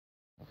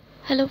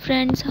Hello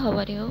friends, how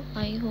are you?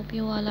 I hope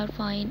you all are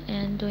fine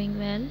and doing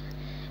well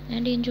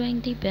and enjoying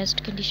the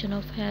best condition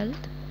of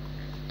health.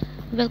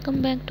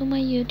 Welcome back to my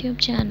YouTube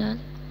channel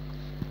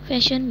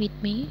Fashion with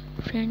me.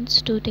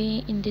 Friends,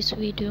 today in this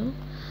video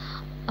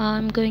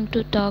I'm going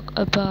to talk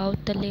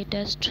about the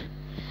latest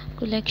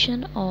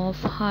collection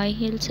of high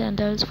heel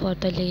sandals for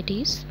the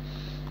ladies.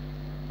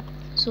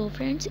 So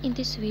friends, in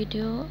this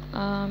video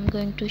I'm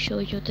going to show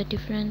you the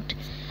different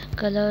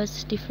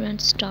colors, different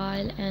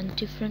style and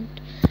different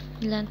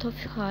length of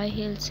high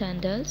heel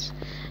sandals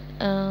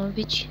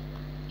which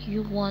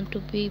you want to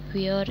be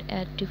wear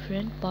at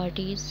different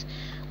parties,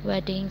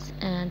 weddings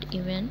and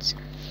events.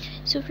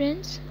 So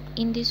friends,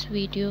 in this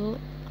video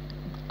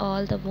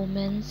all the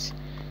women's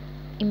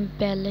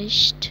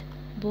embellished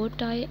bow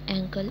tie,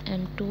 ankle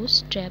and toe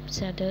strap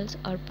sandals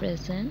are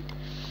present,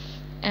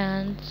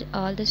 and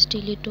all the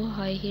stiletto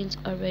high heels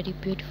are very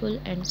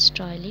beautiful and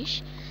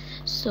stylish.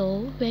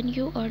 So when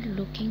you are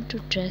looking to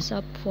dress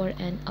up for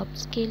an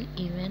upscale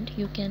event,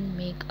 you can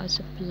make a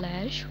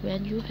splash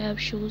when you have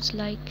shoes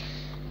like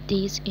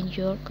these in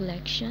your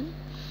collection.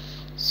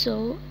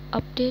 So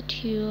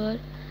update your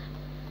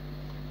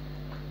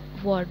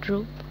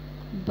wardrobe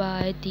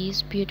by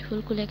this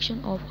beautiful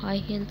collection of high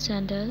heel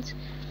sandals.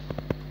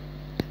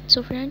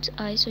 So friends,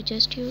 I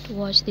suggest you to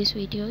watch this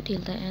video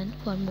till the end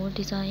for more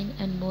design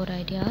and more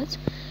ideas,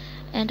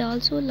 and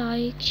also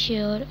like,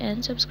 share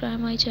and subscribe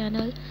my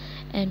channel.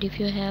 And if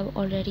you have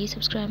already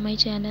subscribed my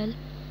channel,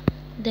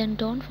 then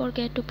don't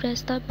forget to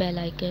press the bell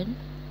icon.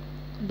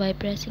 By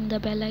pressing the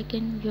bell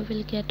icon, you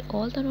will get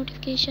all the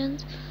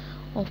notifications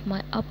of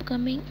my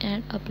upcoming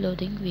and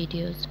uploading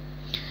videos.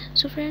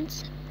 So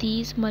friends,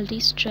 these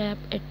multi-strap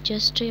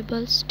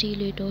adjustable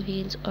stiletto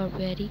heels are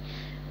very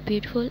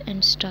beautiful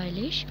and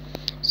stylish.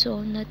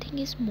 So nothing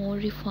is more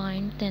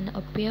refined than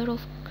a pair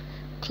of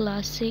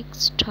classic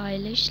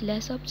stylish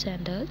lace-up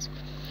sandals.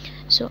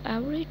 So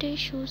everyday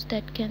shoes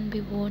that can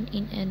be worn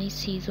in any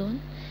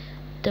season.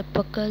 The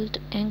buckled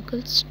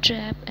ankle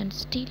strap and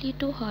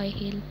stiletto high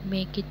heel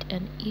make it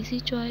an easy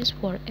choice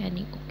for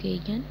any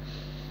occasion.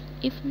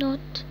 If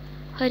not,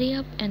 hurry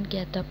up and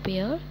get the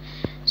pair.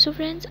 So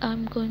friends,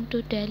 I'm going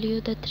to tell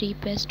you the 3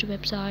 best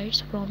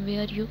websites from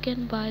where you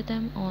can buy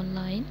them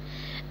online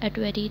at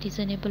very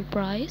reasonable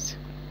price.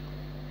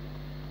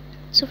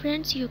 So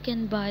friends, you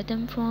can buy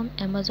them from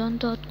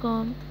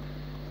Amazon.com,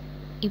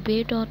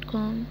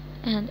 eBay.com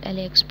and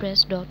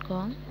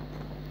AliExpress.com.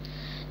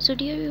 So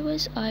dear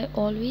viewers, I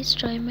always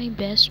try my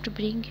best to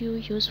bring you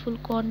useful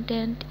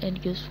content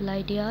and useful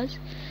ideas.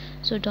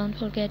 So don't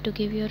forget to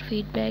give your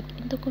feedback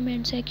in the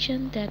comment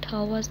section that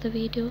how was the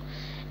video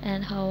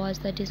and how was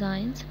the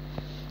designs,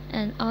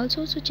 and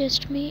also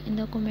suggest me in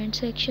the comment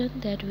section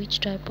that which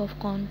type of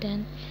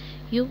content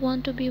you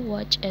want to be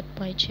watched at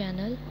my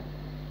channel.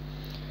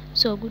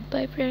 So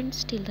goodbye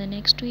friends, till the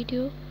next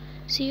video.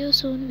 See you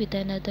soon with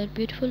another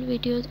beautiful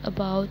videos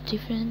about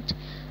different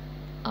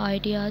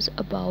ideas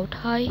about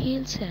high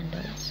heel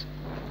sandals.